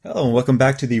Hello and welcome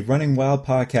back to the Running Wild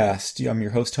podcast. I'm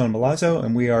your host, Tony Milazzo,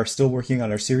 and we are still working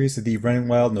on our series of the Running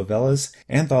Wild Novellas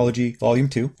Anthology Volume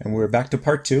 2. And we're back to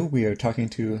Part 2. We are talking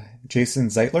to Jason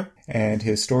Zeitler and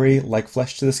his story, Like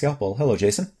Flesh to the Scalpel. Hello,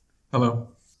 Jason. Hello.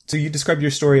 So you described your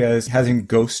story as having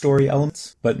ghost story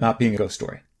elements, but not being a ghost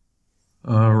story.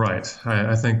 Right.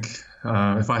 I think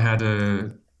if I had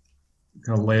to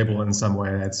kind of label it in some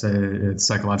way, I'd say it's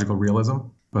psychological realism.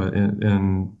 But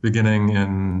in beginning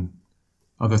in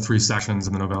other three sections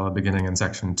in the novella, beginning in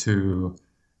section 2,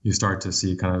 you start to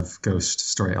see kind of ghost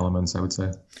story elements, I would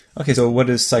say. Okay, so what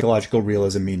does psychological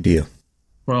realism mean to you?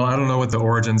 Well, I don't know what the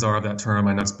origins are of that term.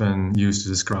 I know it's been used to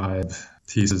describe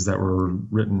pieces that were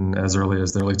written as early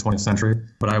as the early 20th century.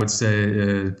 But I would say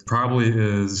it probably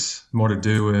is more to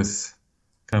do with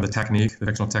kind of the technique, the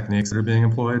fictional techniques that are being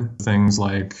employed. Things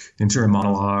like interior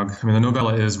monologue. I mean, the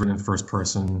novella is written in first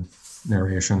person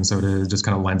narration, so it just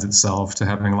kind of lends itself to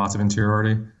having lots of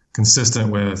interiority.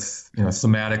 Consistent with,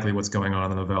 thematically what's going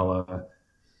on in the novella,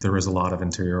 there is a lot of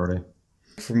interiority.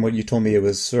 From what you told me, it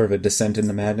was sort of a descent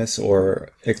into madness, or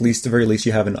at least, at the very least,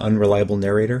 you have an unreliable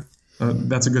narrator.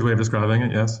 That's a good way of describing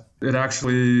it, yes. It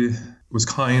actually was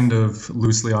kind of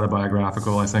loosely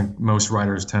autobiographical. I think most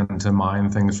writers tend to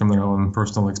mine things from their own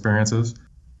personal experiences.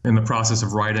 In the process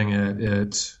of writing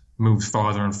it moved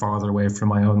farther and farther away from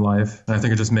my own life. And I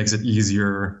think it just makes it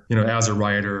easier, as a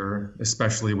writer,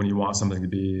 especially when you want something to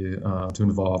be, to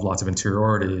involve lots of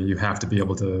interiority, you have to be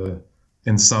able to,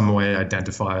 in some way,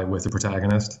 identify with the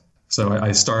protagonist. So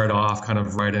I started off kind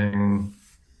of writing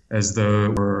as though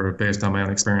it were based on my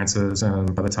own experiences.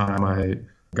 And by the time I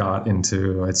got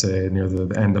into, I'd say, near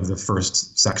the end of the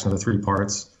first section of the 3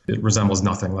 parts, it resembles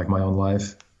nothing like my own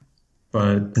life.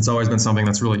 But it's always been something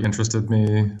that's really interested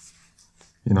me.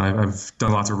 I've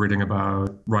done lots of reading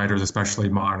about writers, especially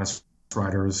modernist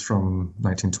writers from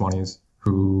 1920s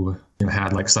who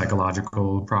had like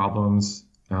psychological problems,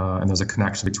 and there's a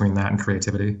connection between that and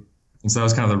creativity. And so that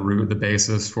was kind of the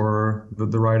basis for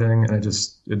the writing, and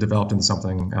it developed into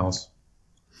something else.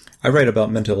 I write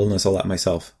about mental illness a lot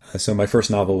myself. So my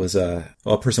first novel was a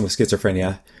person with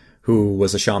schizophrenia who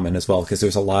was a shaman as well, because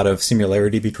there's a lot of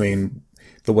similarity between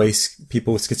the way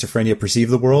people with schizophrenia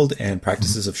perceive the world and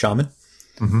practices of shaman.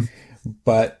 Mm-hmm.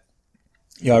 But,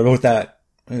 I wrote that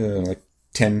like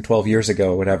 10, 12 years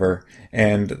ago, whatever.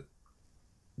 And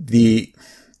the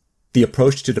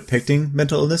approach to depicting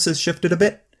mental illness has shifted a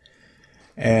bit.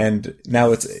 And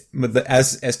now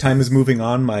as time is moving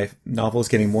on, my novel is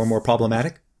getting more and more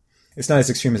problematic. It's not as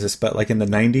extreme as this, but like in the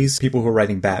 90s, people who were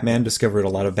writing Batman discovered a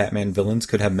lot of Batman villains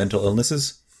could have mental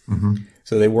illnesses. Mm-hmm.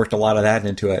 So they worked a lot of that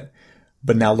into it.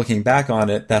 But now looking back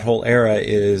on it, that whole era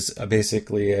is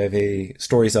basically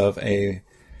stories of a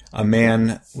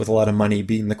man with a lot of money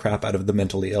beating the crap out of the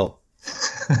mentally ill.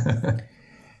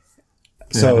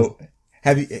 So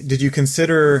did you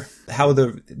consider how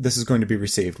this is going to be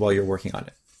received while you're working on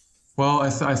it? Well,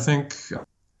 I think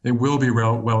it will be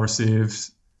well received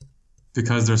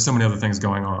because there's so many other things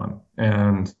going on.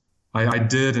 And I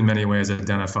did, in many ways,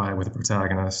 identify with the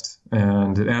protagonist,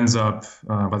 and it ends up,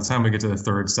 by the time we get to the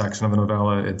 3rd section of the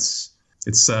novella, it's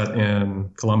set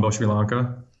in Colombo, Sri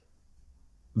Lanka.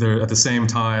 At the same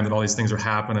time that all these things are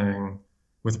happening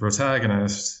with the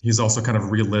protagonist, he's also kind of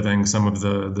reliving some of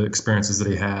the experiences that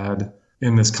he had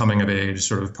in this coming of age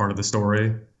sort of part of the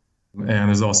story. And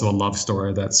there's also a love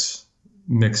story that's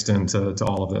mixed into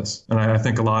all of this. And I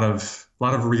think a lot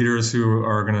of readers who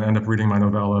are going to end up reading my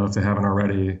novella, if they haven't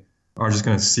already, are just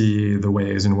going to see the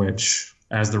ways in which,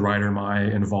 as the writer, my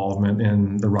involvement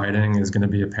in the writing is going to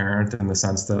be apparent, in the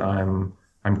sense that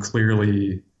I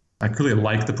clearly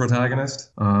like the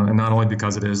protagonist, and not only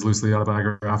because it is loosely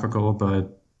autobiographical,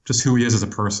 but just who he is as a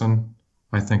person,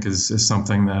 I think is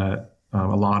something that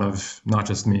a lot of, not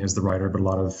just me as the writer, but a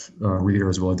lot of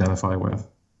readers will identify with.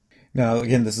 Now,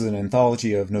 again, this is an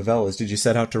anthology of novellas. Did you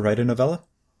set out to write a novella?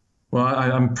 Well,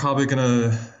 I'm probably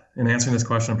going to, in answering this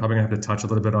question, I'm probably going to have to touch a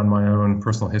little bit on my own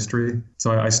personal history.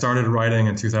 So I started writing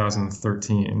in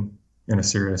 2013 in a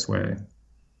serious way.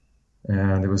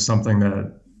 And it was something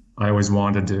that I always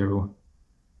wanted to do.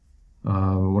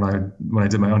 When I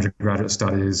did my undergraduate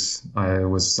studies, I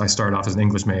started off as an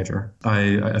English major.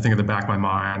 I think at the back of my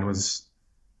mind was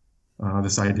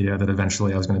this idea that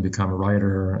eventually I was going to become a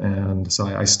writer. And so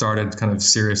I started kind of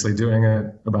seriously doing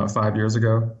it about 5 years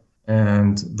ago.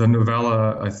 And the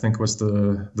novella, I think, was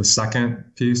the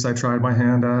second piece I tried my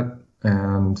hand at.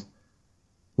 And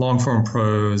long-form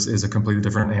prose is a completely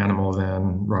different animal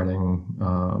than writing,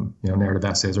 narrative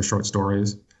essays or short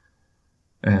stories.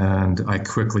 And I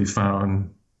quickly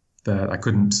found that I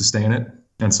couldn't sustain it.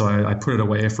 And so I put it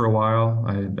away for a while.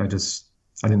 I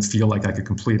didn't feel like I could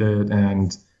complete it.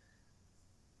 And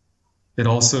it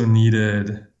also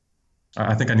needed,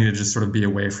 I think I needed to just sort of be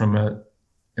away from it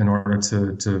in order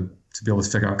to be able to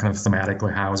figure out kind of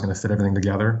thematically how I was going to fit everything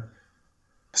together.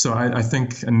 So I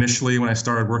think initially when I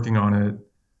started working on it,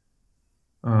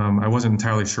 I wasn't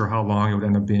entirely sure how long it would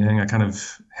end up being. I kind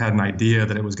of had an idea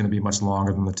that it was going to be much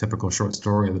longer than the typical short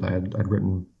story that I'd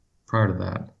written prior to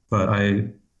that. But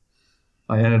I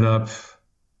ended up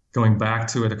going back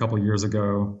to it a couple of years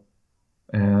ago,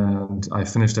 and I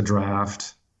finished a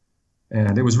draft,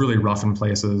 and it was really rough in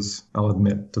places. I'll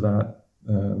admit to that.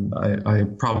 I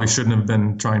probably shouldn't have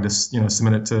been trying to,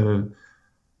 submit it to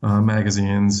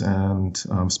magazines and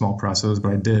small presses,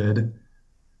 but I did.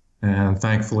 And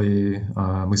thankfully,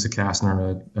 Lisa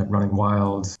Kastner at Running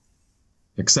Wild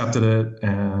accepted it,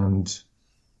 and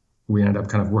we ended up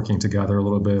kind of working together a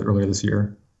little bit earlier this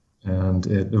year. And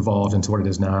it evolved into what it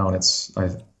is now. And it's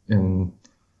in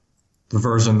the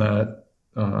version that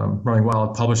Running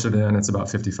Wild published it in, it's about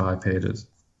 55 pages.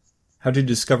 How did you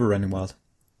discover Running Wild?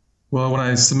 Well, when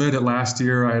I submitted it last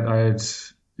year, I'd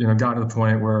gotten to the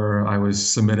point where I was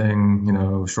submitting,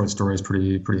 short stories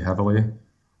pretty heavily.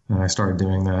 And I started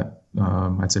doing that,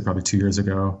 I'd say probably 2 years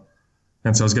ago.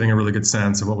 And so I was getting a really good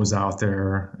sense of what was out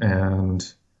there, and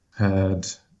had,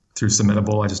 through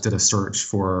Submittable, I just did a search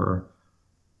for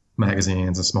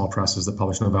magazines and small presses that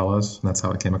publish novellas. And that's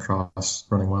how I came across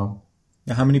Running Wild.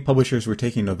 Now, how many publishers were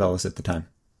taking novellas at the time?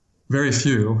 Very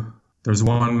few. There's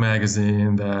one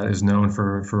magazine that is known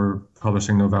for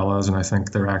publishing novellas, and I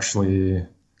think they're actually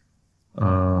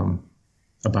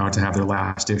about to have their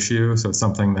last issue. So it's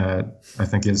something that I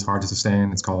think is hard to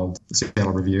sustain. It's called the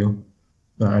Scalpel Review.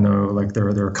 I know like there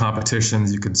are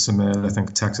competitions you can submit. I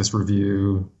think Texas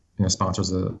Review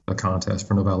sponsors a contest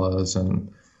for novellas,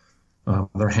 and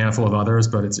there are a handful of others,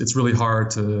 but it's really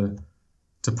hard to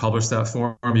publish that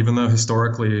form, even though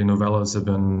historically novellas have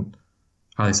been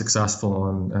highly successful,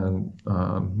 and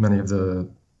many of the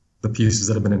pieces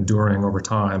that have been enduring over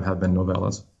time have been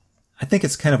novellas. I think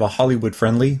it's kind of a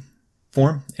Hollywood-friendly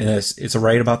form, and it's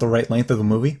right about the right length of the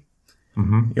movie.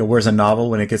 Mm-hmm. Whereas a novel,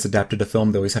 when it gets adapted to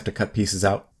film, they always have to cut pieces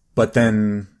out. But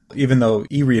then, even though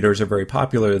e-readers are very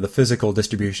popular, the physical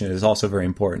distribution is also very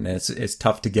important. It's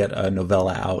tough to get a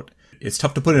novella out. It's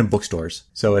tough to put it in bookstores,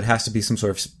 so it has to be some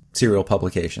sort of serial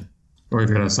publication. Or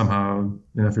you've got to somehow,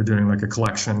 if you're doing like a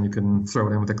collection, you can throw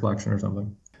it in with a collection or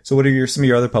something. So what are some of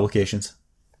your other publications?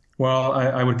 Well,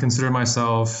 I would consider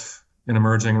myself an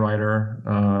emerging writer.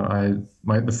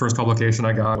 The first publication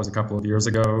I got was a couple of years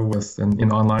ago with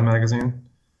an online magazine.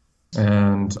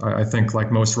 And I think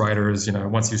like most writers,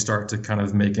 once you start to kind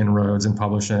of make inroads in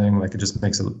publishing, like it just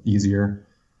makes it easier.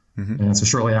 Mm-hmm. And so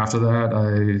shortly after that,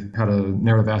 I had a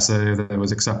narrative essay that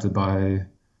was accepted by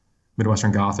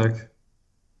Midwestern Gothic.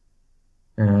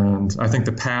 And I think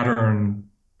the pattern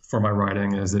for my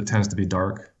writing is that it tends to be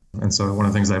dark. And so one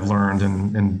of the things I've learned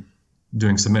in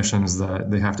doing submissions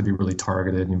that they have to be really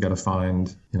targeted. You've got to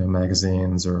find,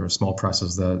 magazines or small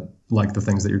presses that like the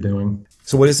things that you're doing.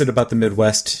 So what is it about the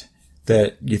Midwest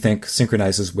that you think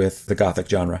synchronizes with the Gothic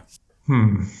genre?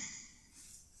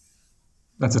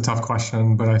 That's a tough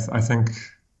question, but I think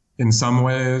in some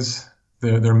ways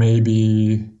there may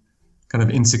be kind of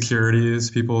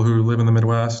insecurities, people who live in the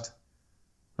Midwest.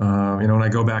 When I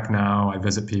go back now, I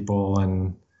visit people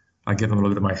and I give them a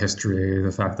little bit of my history,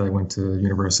 the fact that I went to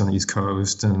university on the East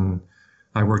Coast and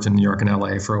I worked in New York and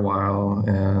LA for a while.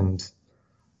 And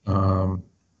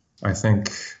I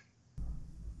think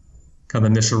kind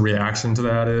of the initial reaction to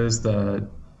that is that,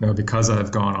 because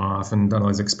I've gone off and done all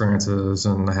these experiences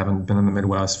and I haven't been in the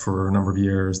Midwest for a number of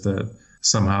years, that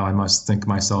somehow I must think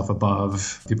myself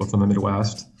above people from the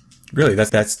Midwest. Really?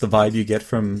 That's the vibe you get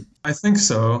from... I think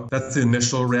so. That's the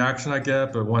initial reaction I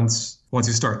get. But once you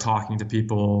start talking to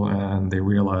people and they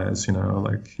realize,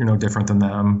 like you're no different than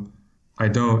them, I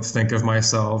don't think of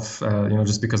myself,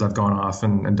 just because I've gone off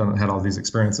and had all these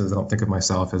experiences, I don't think of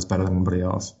myself as better than anybody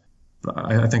else. But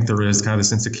I think there is kind of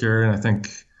this insecurity. And I think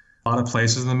a lot of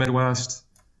places in the Midwest,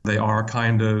 they are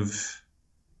kind of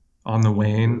on the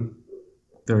wane.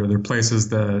 There are places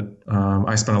that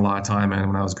I spent a lot of time in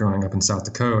when I was growing up in South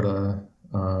Dakota,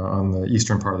 on the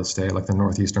eastern part of the state, like the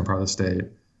northeastern part of the state,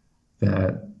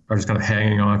 that are just kind of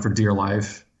hanging on for dear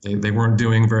life. They weren't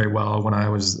doing very well when I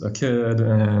was a kid,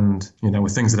 and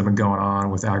with things that have been going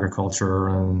on with agriculture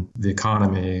and the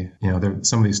economy,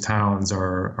 some of these towns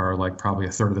are like probably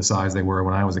a third of the size they were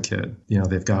when I was a kid.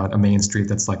 They've got a main street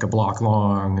that's like a block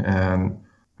long, and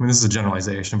this is a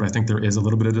generalization, but I think there is a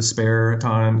little bit of despair at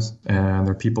times, and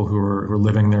there are people who are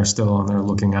living there still, and they're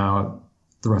looking out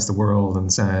the rest of the world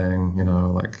and saying,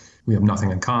 like we have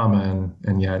nothing in common.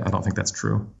 And yet I don't think that's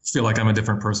true. I feel like I'm a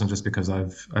different person just because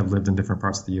I've lived in different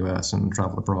parts of the US and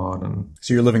traveled abroad. And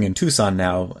so you're living in Tucson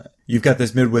now. You've got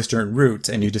this Midwestern roots,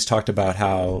 and you just talked about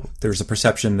how there's a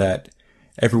perception that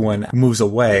everyone who moves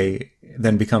away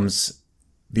then becomes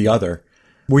the other.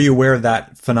 Were you aware of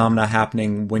that phenomena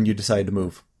happening when you decided to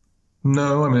move?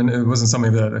 No, I mean, it wasn't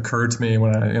something that occurred to me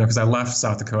when because I left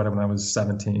South Dakota when I was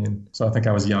 17. So I think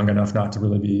I was young enough not to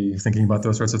really be thinking about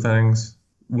those sorts of things.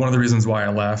 One of the reasons why I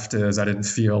left is I didn't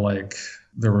feel like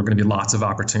there were going to be lots of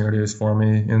opportunities for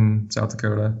me in South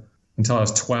Dakota. Until I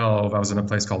was 12, I was in a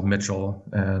place called Mitchell.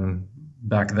 And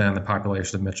back then, the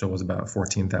population of Mitchell was about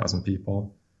 14,000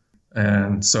 people.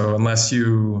 And so unless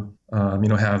you,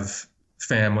 have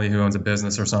family who owns a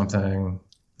business or something,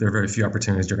 there are very few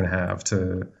opportunities you're going to have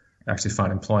to actually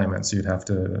find employment. So you'd have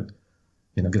to,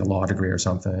 get a law degree or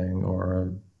something,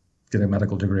 or get a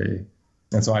medical degree.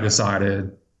 And so I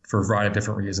decided, for a variety of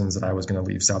different reasons, that I was going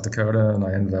to leave South Dakota. And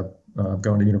I ended up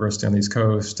going to university on the East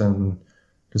Coast, and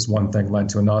just one thing led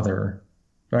to another.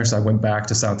 Actually, I went back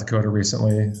to South Dakota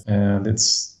recently, and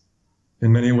it's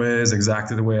in many ways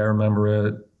exactly the way I remember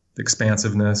it. The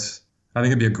expansiveness. I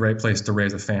think it'd be a great place to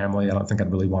raise a family. I don't think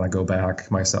I'd really want to go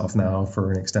back myself now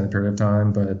for an extended period of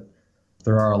time, but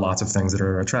there are lots of things that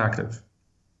are attractive.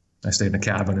 I stayed in a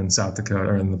cabin in South Dakota,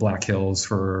 or in the Black Hills,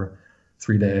 for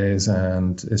 3 days,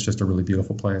 and it's just a really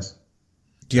beautiful place.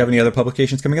 Do you have any other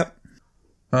publications coming up?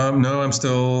 No, I'm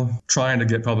still trying to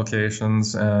get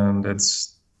publications, and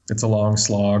it's a long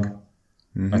slog.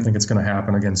 Mm-hmm. I think it's going to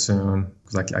happen again soon,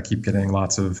 because I keep getting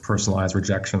lots of personalized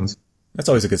rejections. That's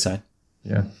always a good sign.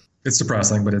 Yeah. It's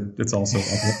depressing, but it's also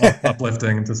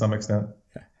uplifting to some extent.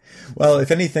 Well,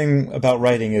 if anything about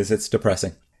writing is, it's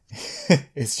depressing.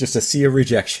 It's just a sea of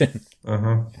rejection.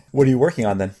 Uh-huh. What are you working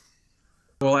on then?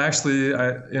 Well, actually,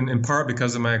 in part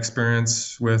because of my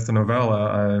experience with the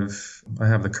novella, I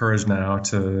have the courage now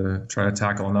to try to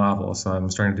tackle a novel. So I'm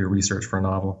starting to do research for a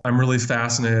novel. I'm really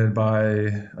fascinated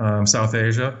by South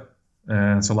Asia.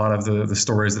 And so a lot of the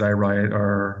stories that I write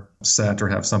are set or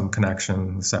have some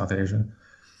connection with South Asia.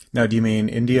 Now, do you mean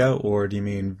India, or do you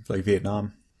mean like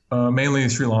Vietnam? Mainly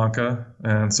Sri Lanka.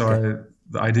 And so okay.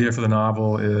 The idea for the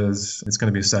novel is it's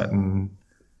going to be set in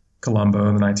Colombo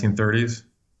in the 1930s.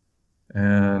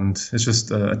 And it's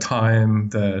just a time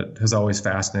that has always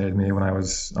fascinated me. When I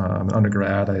was an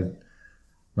undergrad,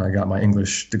 when I got my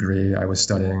English degree, I was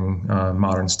studying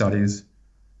modern studies.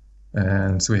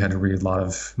 And so we had to read a lot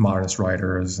of modernist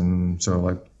writers, and so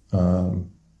like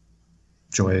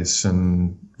Joyce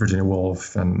and Virginia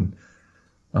Woolf, and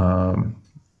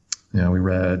we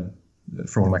read,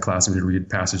 for one of my classes, we'd read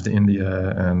Passage to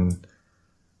India, and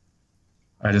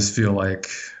I just feel like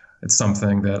it's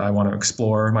something that I want to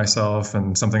explore myself,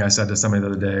 and something I said to somebody the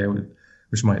other day,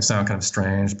 which might sound kind of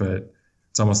strange, but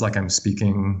it's almost like I'm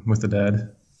speaking with the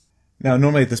dead. Now,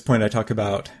 normally at this point I talk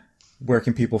about where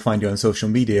can people find you on social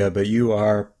media, but you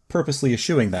are purposely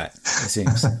eschewing that, it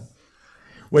seems.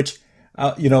 Which,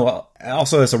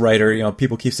 also as a writer,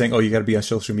 people keep saying, oh, you got to be on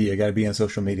social media, you got to be on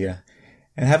social media.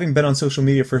 And having been on social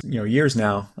media for, years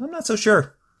now, I'm not so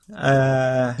sure.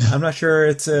 I'm not sure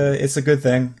it's a good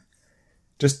thing,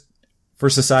 just for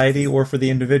society or for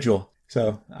the individual.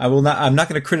 So I'm not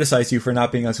going to criticize you for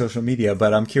not being on social media,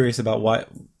 but I'm curious about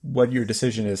what your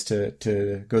decision is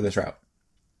to go this route.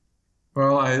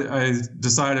 Well, I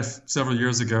decided several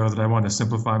years ago that I wanted to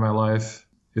simplify my life.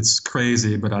 It's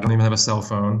crazy, but I don't even have a cell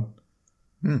phone.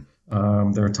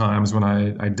 There are times when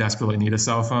I desperately need a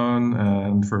cell phone,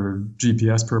 and for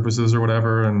GPS purposes or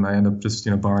whatever, and I end up just,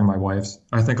 borrowing my wife's.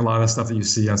 I think a lot of the stuff that you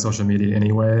see on social media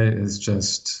anyway is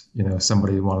just,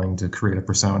 somebody wanting to create a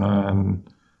persona, and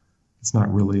it's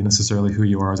not really necessarily who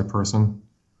you are as a person.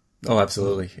 Oh,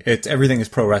 absolutely. Everything is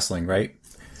pro wrestling, right?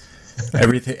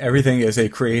 Everything is a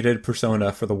created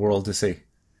persona for the world to see.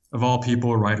 Of all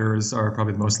people, writers are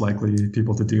probably the most likely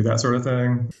people to do that sort of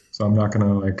thing. So I'm not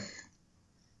going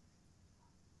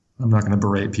to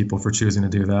berate people for choosing to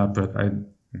do that, but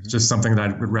it's just something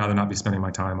that I would rather not be spending my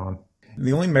time on.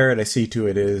 The only merit I see to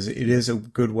it is a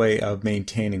good way of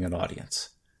maintaining an audience.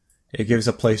 It gives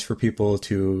a place for people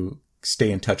to stay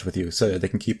in touch with you so that they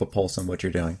can keep a pulse on what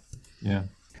you're doing. Yeah.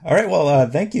 All right. Well,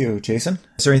 thank you, Jason.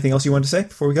 Is there anything else you wanted to say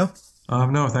before we go?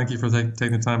 No, thank you for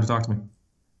taking the time to talk to me.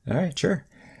 All right, sure.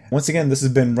 Once again, this has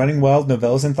been Running Wild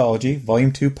Novellas Anthology,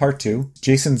 Volume 2, Part 2.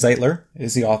 Jason Zeitler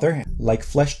is the author. Like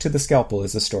Flesh to the Scalpel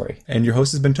is the story. And your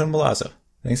host has been Tony Milazzo.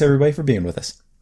 Thanks, everybody, for being with us.